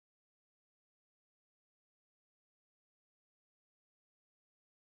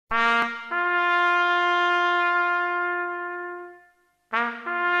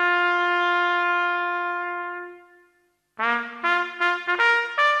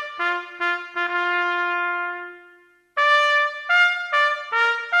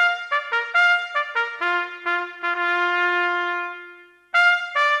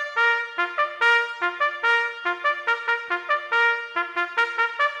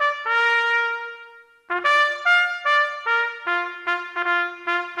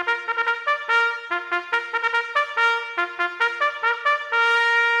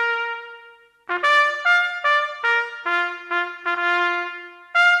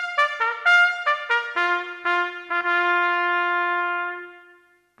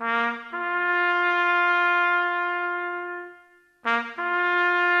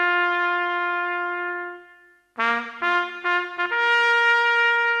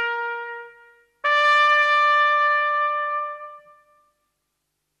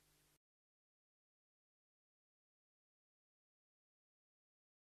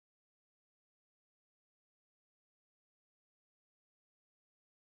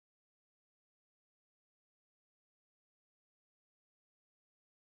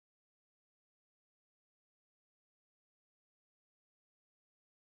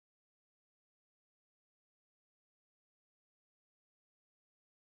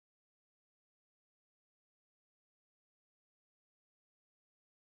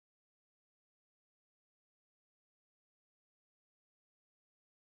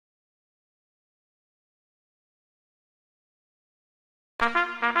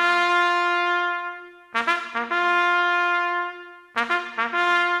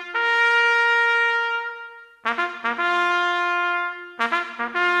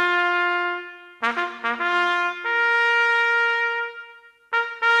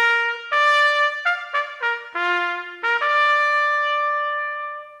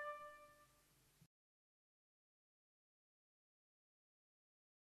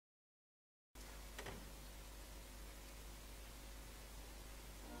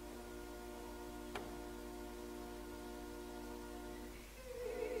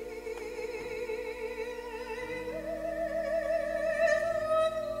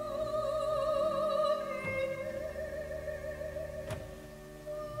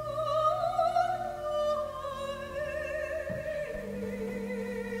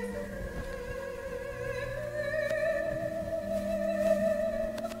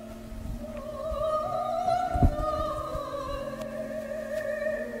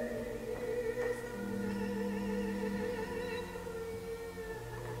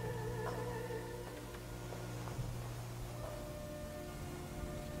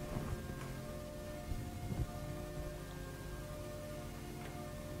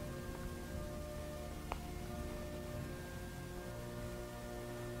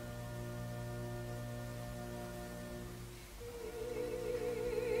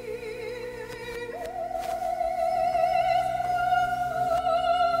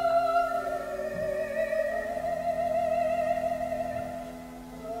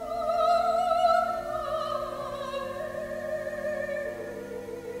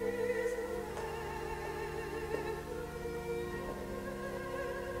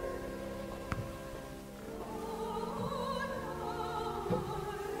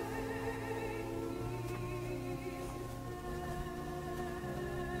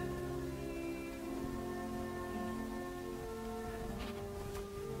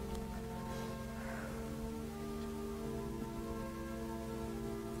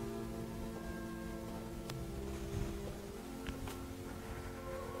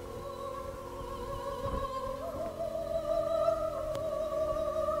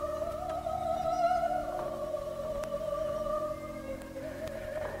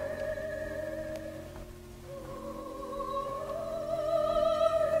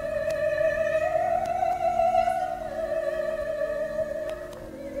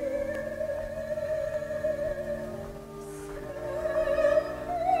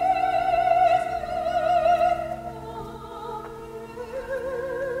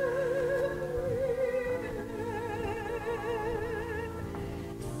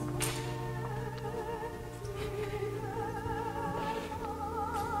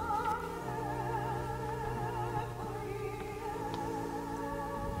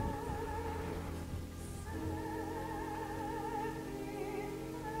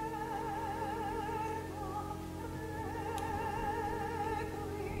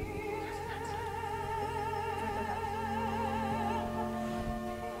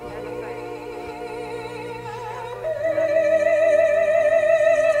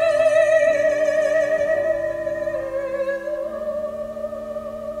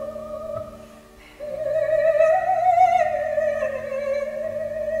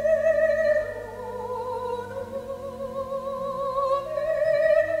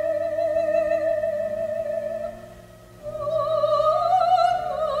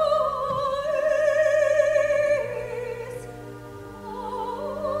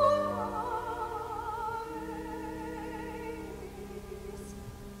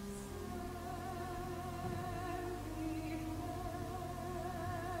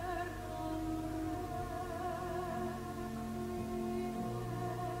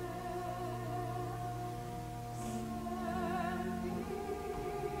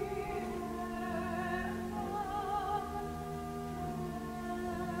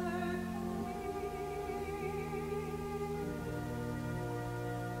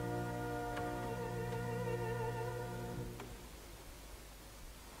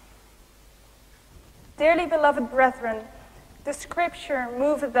Dearly beloved brethren, the Scripture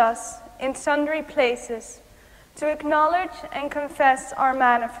moveth us in sundry places to acknowledge and confess our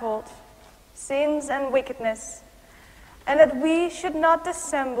manifold sins and wickedness, and that we should not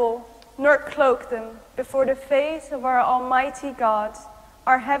dissemble nor cloak them before the face of our Almighty God,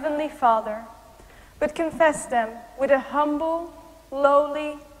 our Heavenly Father, but confess them with a humble,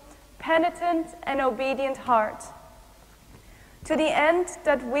 lowly, penitent, and obedient heart, to the end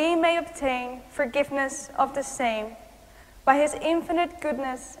that we may obtain forgiveness of the same by his infinite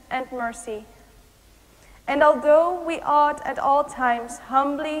goodness and mercy. And although we ought at all times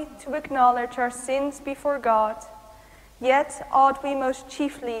humbly to acknowledge our sins before God, Yet ought we most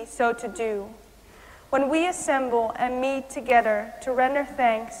chiefly so to do, when we assemble and meet together to render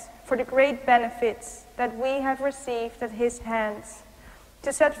thanks for the great benefits that we have received at his hands,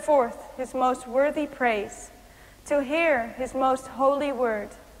 to set forth his most worthy praise, to hear his most holy word,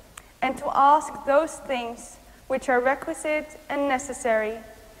 and to ask those things which are requisite and necessary,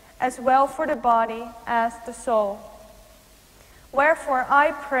 as well for the body as the soul. Wherefore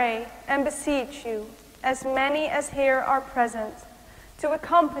I pray and beseech you, as many as here are present, to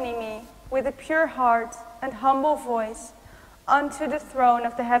accompany me with a pure heart and humble voice unto the throne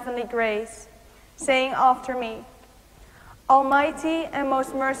of the heavenly grace, saying after me, Almighty and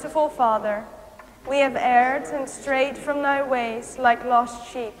most merciful Father, we have erred and strayed from thy ways like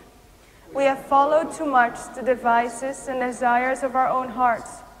lost sheep. We have followed too much the devices and desires of our own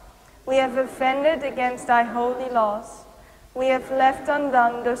hearts. We have offended against thy holy laws. We have left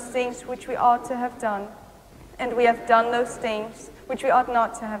undone those things which we ought to have done, and we have done those things which we ought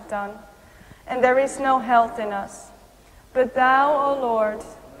not to have done. And there is no health in us. But thou, O Lord,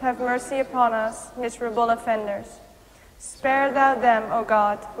 have mercy upon us, miserable offenders. Spare thou them, O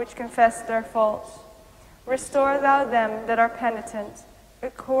God, which confess their faults. Restore thou them that are penitent,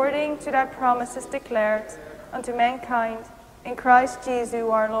 according to thy promises declared unto mankind in Christ Jesus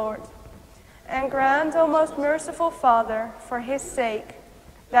our Lord. And grant, O most merciful Father, for his sake,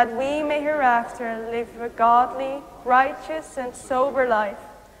 that we may hereafter live a godly, righteous, and sober life,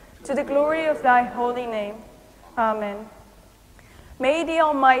 to the glory of thy holy name. Amen. May the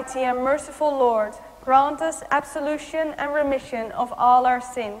Almighty and merciful Lord grant us absolution and remission of all our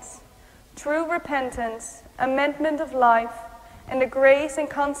sins, true repentance, amendment of life, and the grace and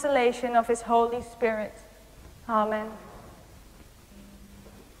consolation of his Holy Spirit. Amen.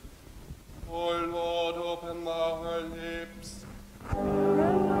 O Lord, open thou her lips.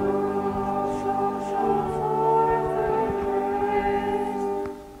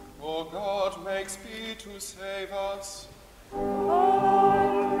 O God, make speed to save us.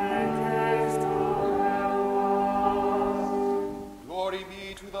 Glory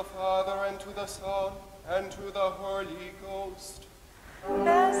be to the Father, and to the Son, and to the Holy Ghost.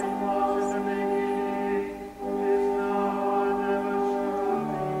 As it was in the beginning, is now, and ever shall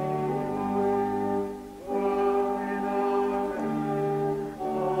be, world without end.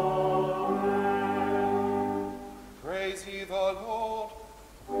 Amen. Praise ye the Lord.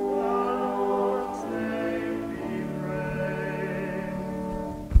 The Lord's name be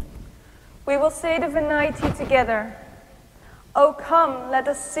praised. We will say the Venite together. O come, let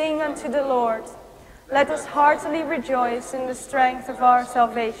us sing unto the Lord. Let us heartily rejoice in the strength of our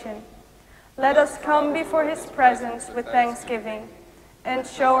salvation. Let us come before his presence with thanksgiving, and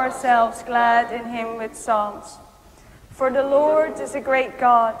show ourselves glad in him with psalms. For the Lord is a great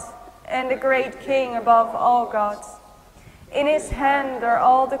God, and a great King above all gods. In his hand are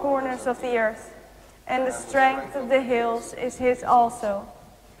all the corners of the earth, and the strength of the hills is his also.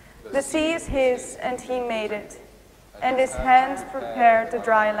 The sea is his, and he made it, and his hands prepared the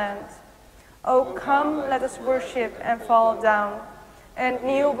dry land. O come, let us worship and fall down, and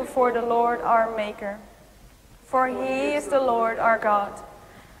kneel before the Lord our Maker. For he is the Lord our God,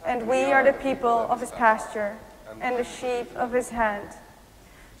 and we are the people of his pasture, and the sheep of his hand.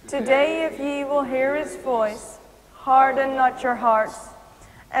 Today, if ye will hear his voice, harden not your hearts,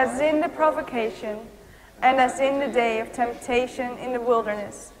 as in the provocation, and as in the day of temptation in the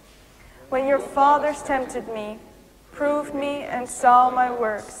wilderness, when your fathers tempted me, proved me, and saw my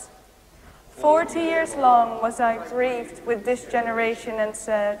works. 40 years long was I grieved with this generation, and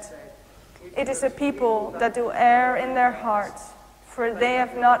said, It is a people that do err in their hearts, for they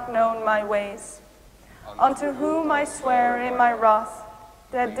have not known my ways. Unto whom I swear in my wrath,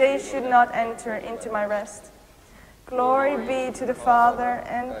 that they should not enter into my rest. Glory be to the Father,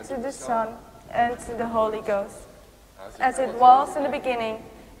 and to the Son, and to the Holy Ghost, as it was in the beginning,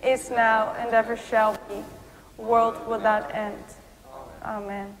 is now, and ever shall be, world without end.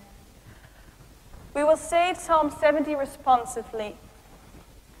 Amen. We will say Psalm 70 responsively.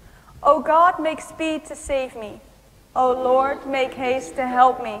 O God, make speed to save me. O Lord, make haste to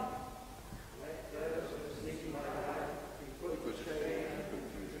help me.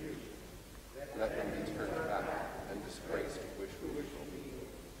 Let them be turned back and disgraced which will be.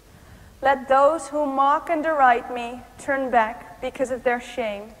 Let those who mock and deride me turn back because of their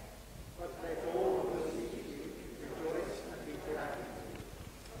shame. But let all who seek you rejoice and be glad.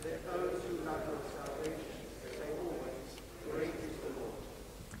 Let those who love your salvation say always, Great is the Lord.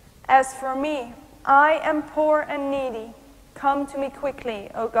 As for me, I am poor and needy. Come to me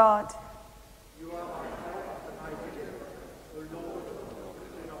quickly, O God. You are my help and my deliverer. O Lord, do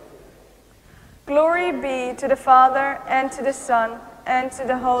not fear. Glory be to the Father, and to the Son, and to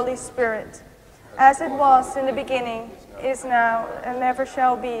the Holy Spirit, as it was in the beginning, is now, and never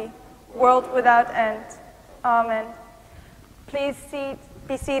shall be, world without end. Amen. Please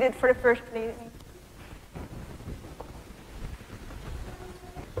be seated for the first reading.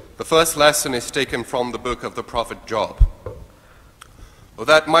 The first lesson is taken from the book of the prophet Job. "O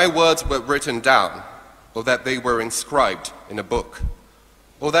that my words were written down, O that they were inscribed in a book,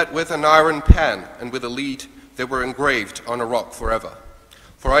 O that with an iron pen and with a lead they were engraved on a rock forever.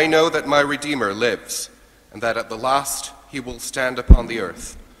 For I know that my Redeemer lives, and that at the last he will stand upon the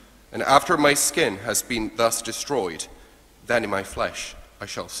earth. And after my skin has been thus destroyed, then in my flesh I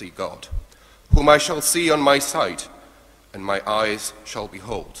shall see God, whom I shall see on my side, and my eyes shall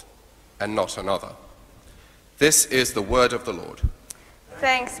behold, and not another." This is the word of the Lord.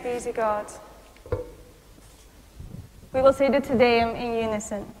 Thanks be to God. We will say the Te Deum in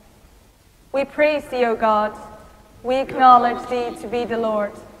unison. We praise thee, O God. We acknowledge thee to be the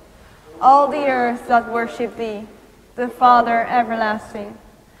Lord. All the earth doth worship thee, the Father everlasting.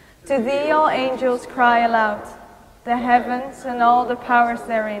 To thee all angels cry aloud, the heavens and all the powers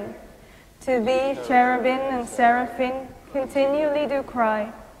therein. To thee cherubim and seraphim continually do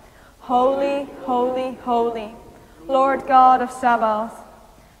cry, Holy, holy, holy, Lord God of Sabaoth.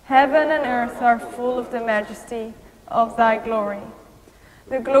 Heaven and earth are full of the majesty of thy glory.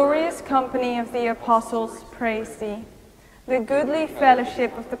 The glorious company of the apostles praise thee. The goodly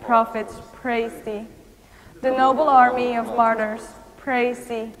fellowship of the prophets praise thee. The noble army of martyrs praise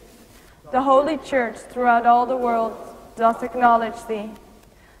thee. The holy church throughout all the world doth acknowledge thee,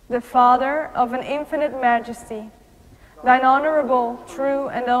 the Father of an infinite majesty, thine honorable, true,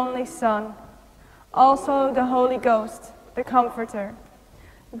 and only Son, also the Holy Ghost, the Comforter.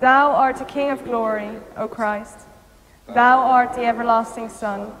 Thou art the King of glory, O Christ. Thou art the everlasting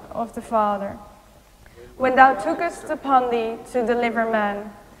Son of the Father. When thou tookest upon thee to deliver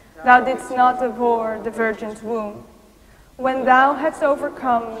man, thou didst not abhor the Virgin's womb. When thou hadst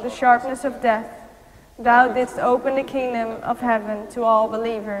overcome the sharpness of death, thou didst open the kingdom of heaven to all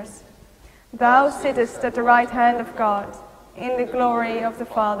believers. Thou sittest at the right hand of God, in the glory of the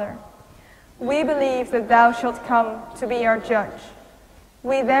Father. We believe that thou shalt come to be our judge.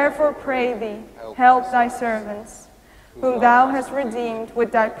 We therefore pray thee, help thy servants, whom thou hast redeemed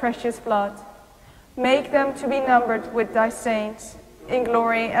with thy precious blood. Make them to be numbered with thy saints, in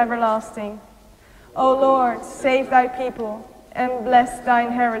glory everlasting. O Lord, save thy people, and bless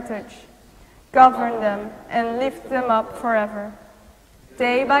thine heritage. Govern them, and lift them up forever.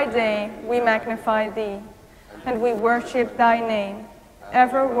 Day by day we magnify thee, and we worship thy name,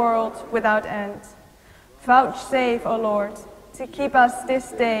 ever world without end. Vouchsafe, O Lord, to keep us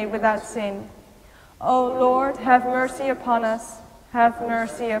this day without sin. O Lord, have mercy upon us, have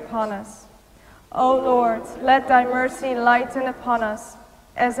mercy upon us. O Lord, let thy mercy lighten upon us,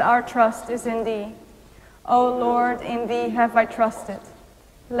 as our trust is in thee. O Lord, in thee have I trusted.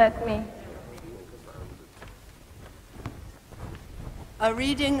 Let me. A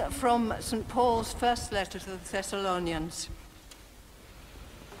reading from St. Paul's first letter to the Thessalonians.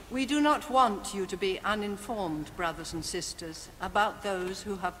 We do not want you to be uninformed, brothers and sisters, about those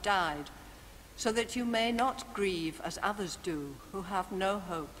who have died, so that you may not grieve as others do, who have no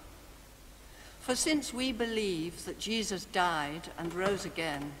hope. For since we believe that Jesus died and rose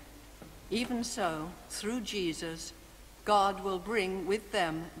again, even so, through Jesus, God will bring with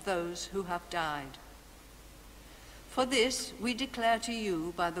them those who have died. For this we declare to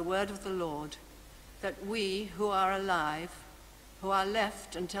you by the word of the Lord, that we who are alive, who are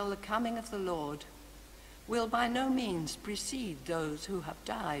left until the coming of the Lord, will by no means precede those who have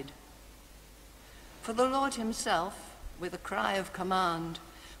died. For the Lord himself, with a cry of command,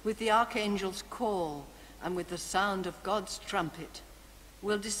 with the archangel's call, and with the sound of God's trumpet,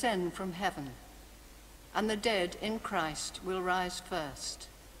 will descend from heaven, and the dead in Christ will rise first.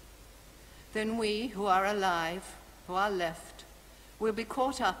 Then we who are alive, who are left, will be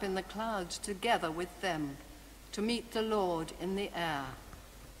caught up in the clouds together with them to meet the Lord in the air.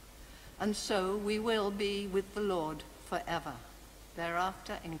 And so we will be with the Lord forever.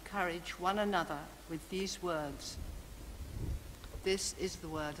 Thereafter encourage one another with these words. This is the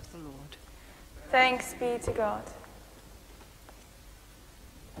word of the Lord. Thanks be to God.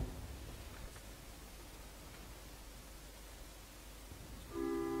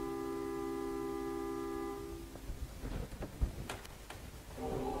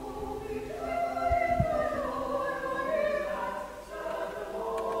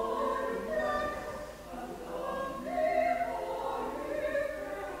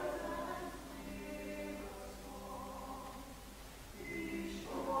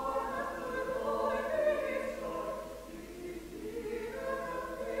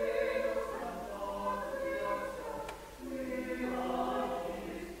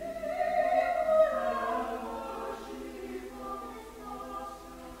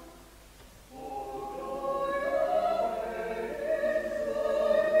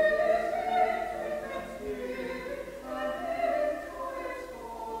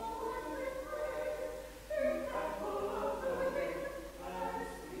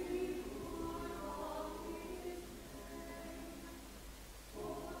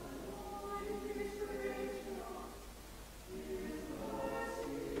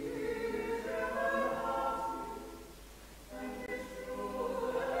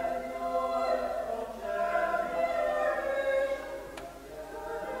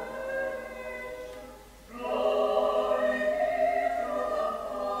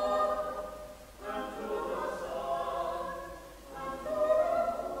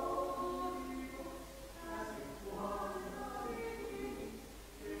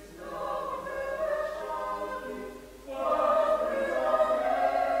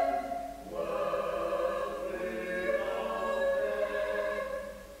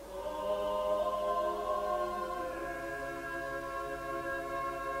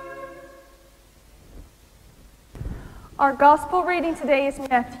 Our gospel reading today is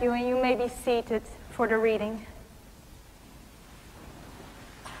Matthew, and you may be seated for the reading.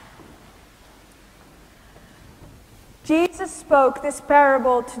 Jesus spoke this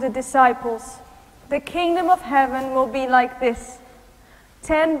parable to the disciples. The kingdom of heaven will be like this.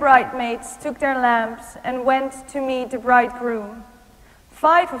 10 bridesmaids took their lamps and went to meet the bridegroom.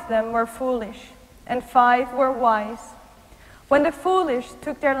 5 of them were foolish, and 5 were wise. When the foolish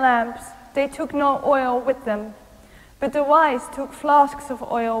took their lamps, they took no oil with them, but the wise took flasks of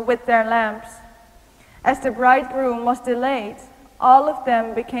oil with their lamps. As the bridegroom was delayed, all of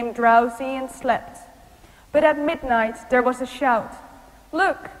them became drowsy and slept. But at midnight there was a shout,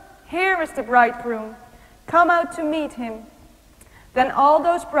 "Look, here is the bridegroom. Come out to meet him." Then all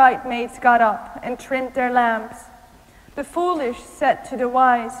those bridesmaids got up and trimmed their lamps. The foolish said to the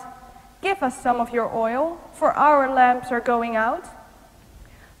wise, "Give us some of your oil, for our lamps are going out."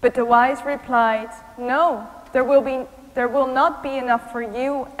 But the wise replied, "No, there will not be enough for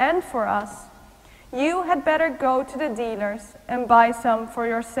you and for us. You had better go to the dealers and buy some for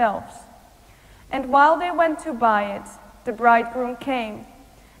yourselves." And while they went to buy it, the bridegroom came,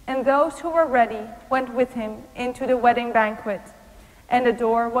 and those who were ready went with him into the wedding banquet, and the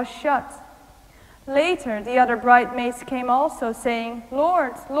door was shut. Later the other bridesmaids came also, saying,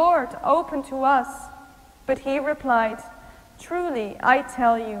 "Lord, Lord, open to us." But he replied, "Truly, I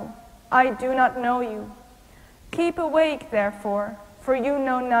tell you, I do not know you. Keep awake, therefore, for you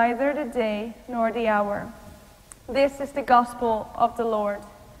know neither the day nor the hour." This is the gospel of the Lord.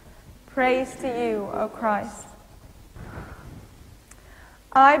 Praise to you, O Christ.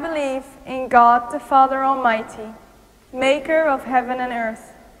 I believe in God the Father Almighty, maker of heaven and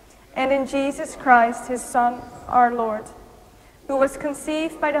earth, and in Jesus Christ, his Son, our Lord, who was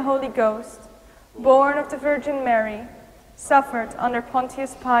conceived by the Holy Ghost, born of the Virgin Mary, suffered under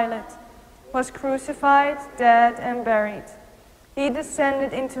Pontius Pilate, was crucified, dead, and buried. He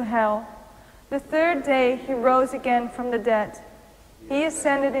descended into hell. The third day he rose again from the dead. He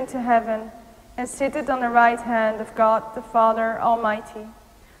ascended into heaven and sitteth on the right hand of God the Father Almighty.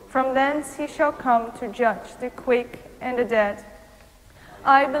 From thence he shall come to judge the quick and the dead.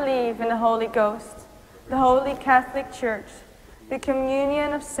 I believe in the Holy Ghost, the Holy Catholic Church, the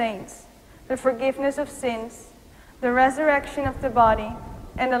communion of saints, the forgiveness of sins, the resurrection of the body,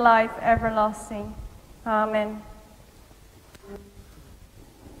 and the life everlasting. Amen.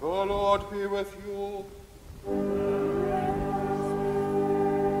 The Lord be with you.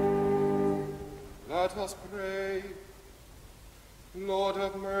 Let us pray. Lord,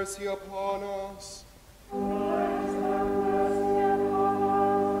 have mercy upon us. Lord, have mercy upon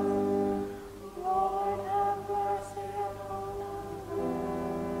us. Lord, have mercy upon us.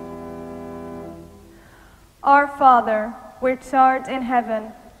 Our Father, which art in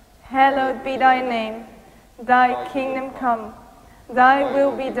heaven, hallowed be thy name. Thy kingdom come, thy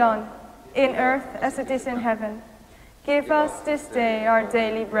will be done, in earth as it is in heaven. Give us this day our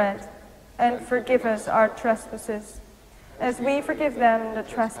daily bread, and forgive us our trespasses, as we forgive them that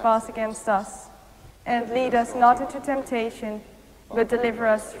trespass against us. And lead us not into temptation, but deliver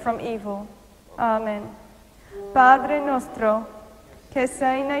us from evil. Amen. Padre nostro, che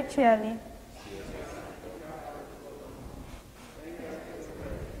sei nei cieli,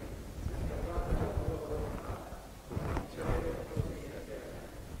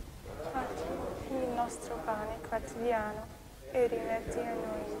 il nostro pane quotidiano, e rimetti a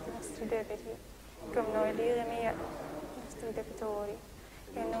noi i nostri debiti, come noi li rimettiamo ai nostri debitori,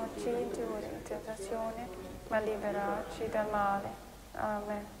 e non ci indurre in tentazione, ma liberaci dal male.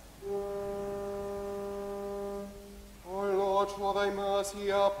 Amen. O Lord, show thy mercy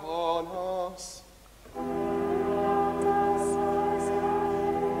upon us.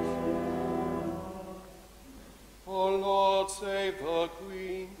 O Lord, save the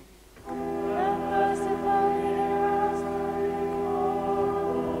Queen.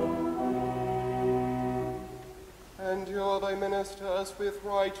 Endure thy ministers with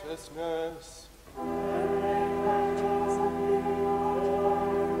righteousness.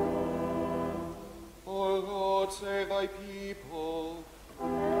 O Lord, save thy people.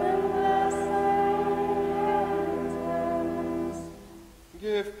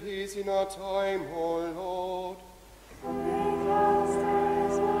 Give peace in our time, O Lord.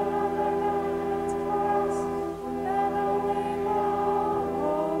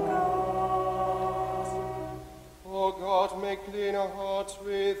 O God, make clean our hearts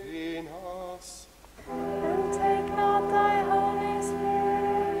within us. And take not thy Holy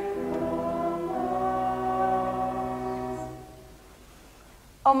Spirit from us.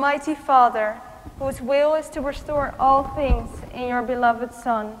 Almighty Father, whose will is to restore all things in your beloved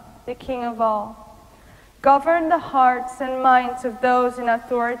Son, the King of all, Govern the hearts and minds of those in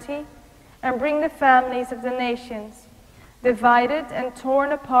authority, and bring the families of the nations, divided and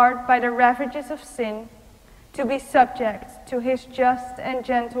torn apart by the ravages of sin, to be subject to his just and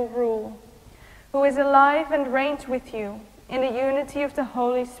gentle rule, who is alive and reigns with you in the unity of the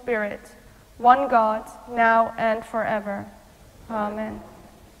Holy Spirit, one God, now and forever. Amen.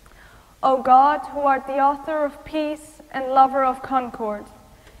 O God, who art the author of peace and lover of concord,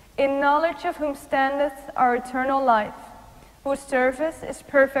 in knowledge of whom standeth our eternal life, whose service is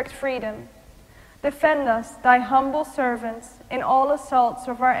perfect freedom, defend us, thy humble servants, in all assaults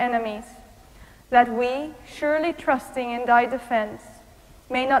of our enemies, that we, surely trusting in thy defense,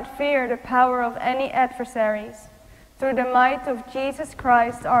 may not fear the power of any adversaries, through the might of Jesus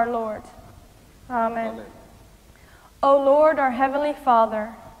Christ our Lord. Amen. Amen. O Lord, our heavenly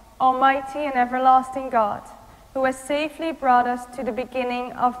Father, almighty and everlasting God, who has safely brought us to the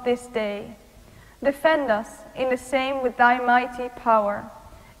beginning of this day, defend us in the same with thy mighty power,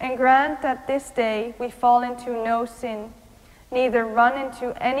 and grant that this day we fall into no sin, neither run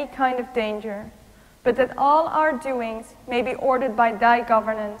into any kind of danger, but that all our doings may be ordered by thy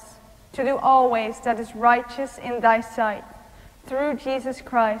governance, to do always that is righteous in thy sight, through Jesus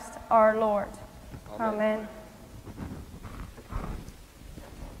Christ our Lord. Amen.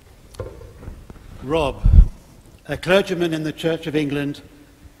 Rob, a clergyman in the Church of England,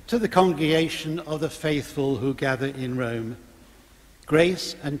 to the congregation of the faithful who gather in Rome,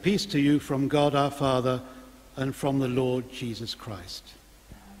 grace and peace to you from God our Father and from the Lord Jesus Christ.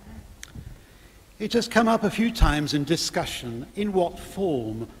 It has come up a few times in discussion in what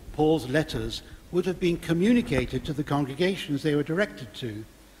form Paul's letters would have been communicated to the congregations they were directed to.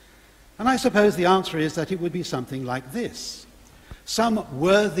 And I suppose the answer is that it would be something like this. Some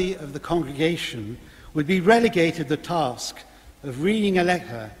worthy of the congregation would be relegated the task of reading a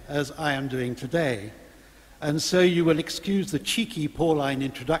letter as I am doing today, and so you will excuse the cheeky Pauline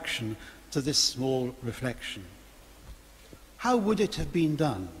introduction to this small reflection. How would it have been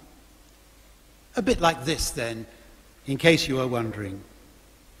done? A bit like this then, in case you are wondering.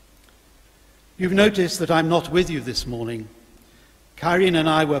 You've noticed that I'm not with you this morning. Kyrene and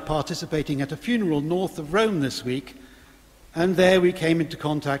I were participating at a funeral north of Rome this week, and there we came into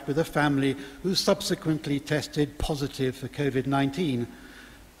contact with a family who subsequently tested positive for COVID-19.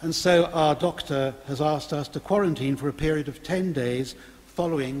 And so our doctor has asked us to quarantine for a period of 10 days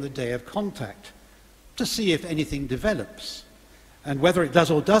following the day of contact to see if anything develops. And whether it does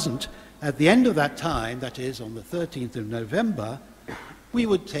or doesn't, at the end of that time, that is on the 13th of November, we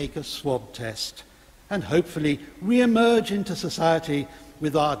would take a swab test and hopefully re-emerge into society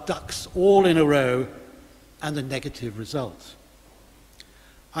with our ducks all in a row and a negative result.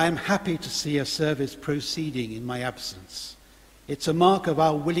 I am happy to see a service proceeding in my absence. It's a mark of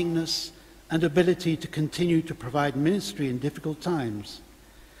our willingness and ability to continue to provide ministry in difficult times.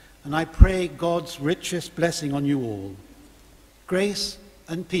 And I pray God's richest blessing on you all. Grace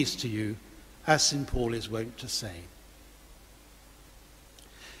and peace to you, as St. Paul is wont to say.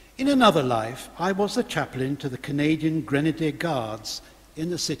 In another life, I was the chaplain to the Canadian Grenadier Guards in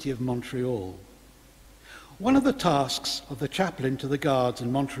the city of Montreal. One of the tasks of the chaplain to the Guards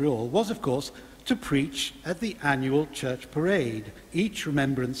in Montreal was, of course, to preach at the annual church parade, each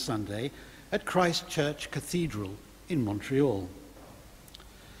Remembrance Sunday, at Christ Church Cathedral in Montreal.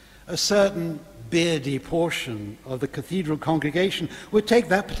 A certain beardy portion of the cathedral congregation would take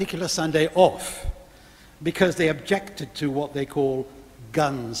that particular Sunday off because they objected to what they call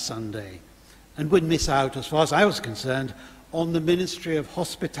Gun Sunday and would miss out, as far as I was concerned, on the ministry of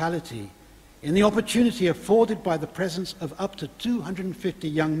hospitality in the opportunity afforded by the presence of up to 250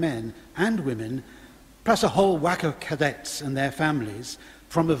 young men and women, plus a whole whack of cadets and their families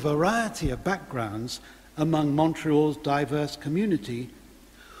from a variety of backgrounds among Montreal's diverse community,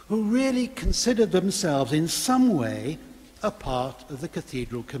 who really considered themselves in some way a part of the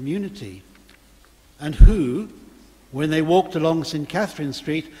cathedral community, and who, when they walked along St. Catherine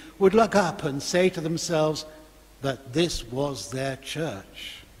Street, would look up and say to themselves that this was their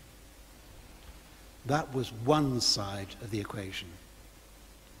church. That was one side of the equation.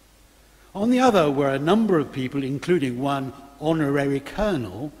 On the other were a number of people, including one honorary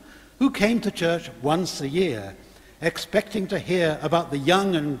colonel, who came to church once a year, expecting to hear about the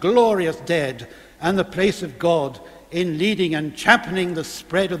young and glorious dead and the place of God in leading and championing the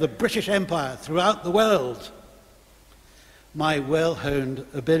spread of the British Empire throughout the world. My well-honed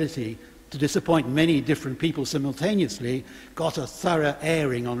ability to disappoint many different people simultaneously got a thorough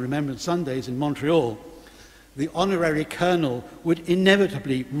airing on Remembrance Sundays in Montreal. The honorary colonel would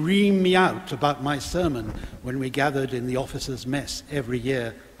inevitably ream me out about my sermon when we gathered in the officers' mess every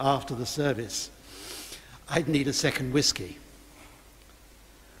year after the service. I'd need a second whiskey.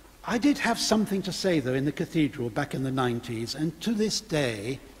 I did have something to say, though, in the cathedral back in the 90s, and to this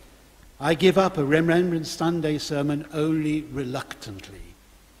day, I give up a Remembrance Sunday sermon only reluctantly.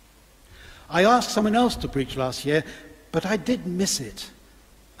 I asked someone else to preach last year, but I did miss it,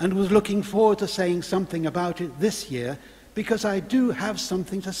 and was looking forward to saying something about it this year, because I do have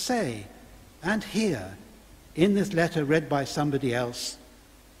something to say. And here, in this letter read by somebody else,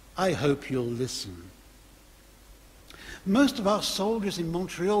 I hope you'll listen. Most of our soldiers in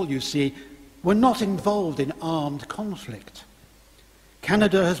Montreal, you see, were not involved in armed conflict.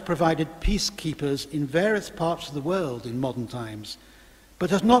 Canada has provided peacekeepers in various parts of the world in modern times,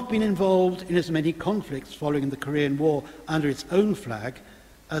 but has not been involved in as many conflicts following the Korean War under its own flag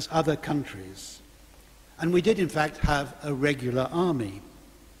as other countries. And we did, in fact, have a regular army.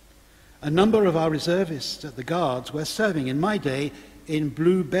 A number of our reservists at the Guards were serving in my day in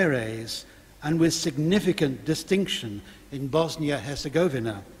blue berets and with significant distinction in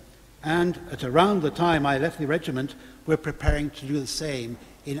Bosnia-Herzegovina, and at around the time I left the regiment, were preparing to do the same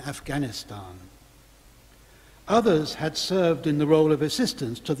in Afghanistan. Others had served in the role of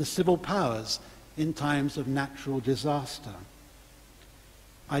assistants to the civil powers in times of natural disaster.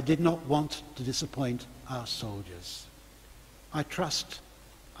 I did not want to disappoint our soldiers. I trust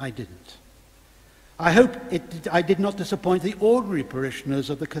I didn't. I hope I did not disappoint the ordinary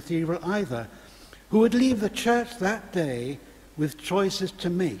parishioners of the cathedral either, who would leave the church that day with choices to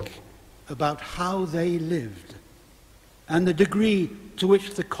make about how they lived and the degree to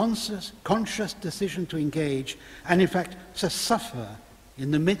which the conscious decision to engage and, in fact, to suffer in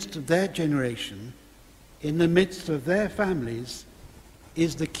the midst of their generation, in the midst of their families,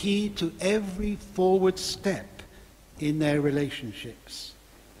 is the key to every forward step in their relationships,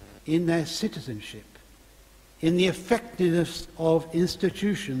 in their citizenship, in the effectiveness of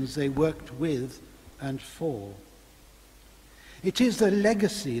institutions they worked with and for. It is the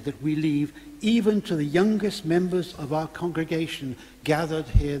legacy that we leave even to the youngest members of our congregation gathered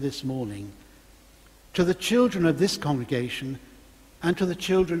here this morning, to the children of this congregation, and to the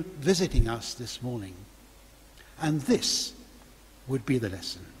children visiting us this morning. And this would be the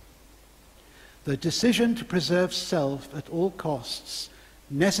lesson. The decision to preserve self at all costs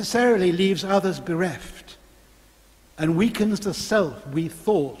necessarily leaves others bereft and weakens the self we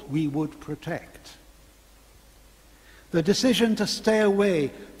thought we would protect. The decision to stay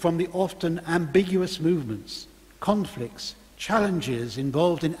away from the often ambiguous movements, conflicts, challenges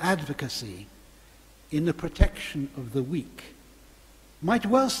involved in advocacy, in the protection of the weak, might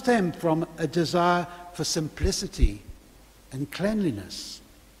well stem from a desire for simplicity and cleanliness.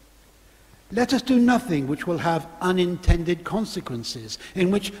 Let us do nothing which will have unintended consequences,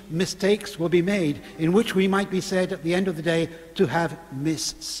 in which mistakes will be made, in which we might be said at the end of the day to have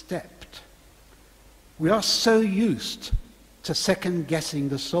misstepped. We are so used to second-guessing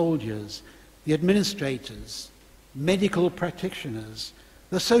the soldiers, the administrators, medical practitioners,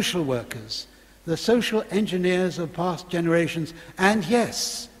 the social workers, the social engineers of past generations, and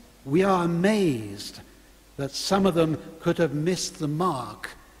yes, we are amazed that some of them could have missed the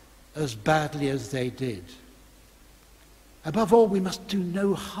mark as badly as they did. Above all, we must do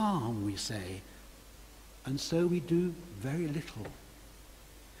no harm, we say, and so we do very little.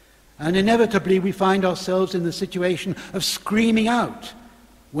 And inevitably we find ourselves in the situation of screaming out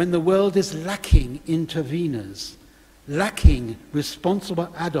when the world is lacking interveners, lacking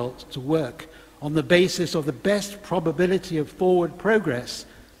responsible adults to work on the basis of the best probability of forward progress,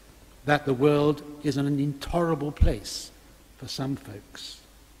 that the world is an intolerable place for some folks.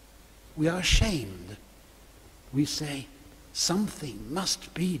 We are ashamed. We say, something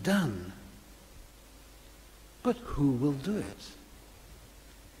must be done. But who will do it?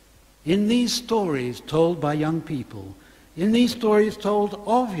 In these stories told by young people, in these stories told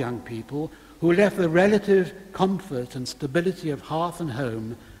of young people who left the relative comfort and stability of hearth and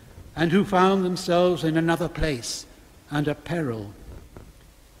home and who found themselves in another place under peril,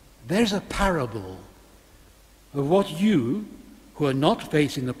 there's a parable of what you, who are not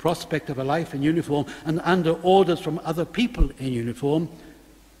facing the prospect of a life in uniform and under orders from other people in uniform,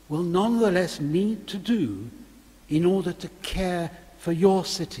 will nonetheless need to do in order to care for your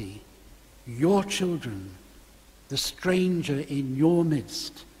city, your children, the stranger in your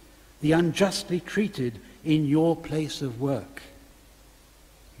midst, the unjustly treated in your place of work.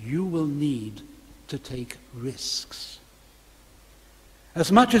 You will need to take risks.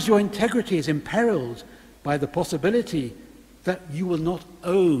 As much as your integrity is imperiled by the possibility that you will not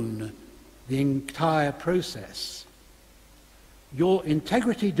own the entire process, your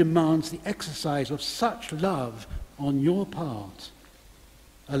integrity demands the exercise of such love on your part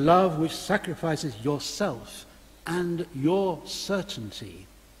a love which sacrifices yourself and your certainty.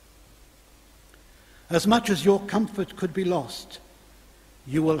 As much as your comfort could be lost,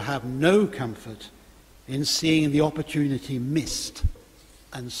 you will have no comfort in seeing the opportunity missed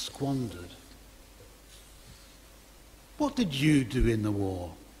and squandered. What did you do in the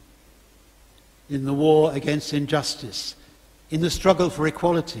war? In the war against injustice, in the struggle for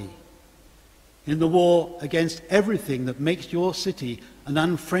equality, in the war against everything that makes your city an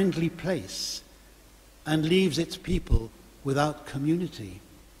unfriendly place and leaves its people without community?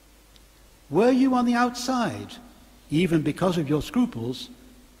 Were you on the outside, even because of your scruples,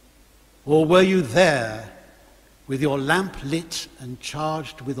 or were you there with your lamp lit and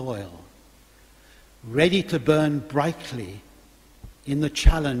charged with oil, ready to burn brightly in the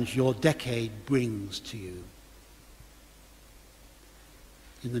challenge your decade brings to you?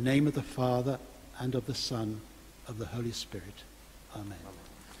 In the name of the Father, and of the Son, of the Holy Spirit. Amen.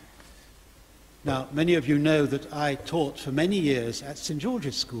 Now, many of you know that I taught for many years at St.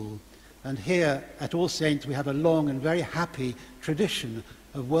 George's School, and here at All Saints we have a long and very happy tradition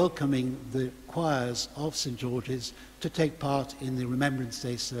of welcoming the choirs of St. George's to take part in the Remembrance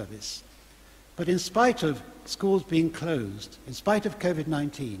Day service. But in spite of schools being closed, in spite of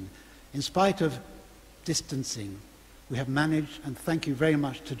COVID-19, in spite of distancing, we have managed, and thank you very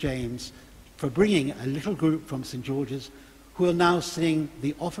much to James for bringing a little group from St. George's who will now sing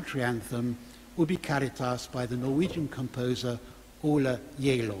the offertory anthem, Ubi Caritas, by the Norwegian composer Ole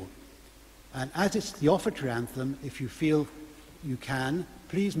Yelo. And as it's the offertory anthem, if you feel you can,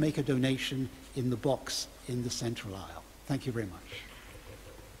 please make a donation in the box in the central aisle. Thank you very much.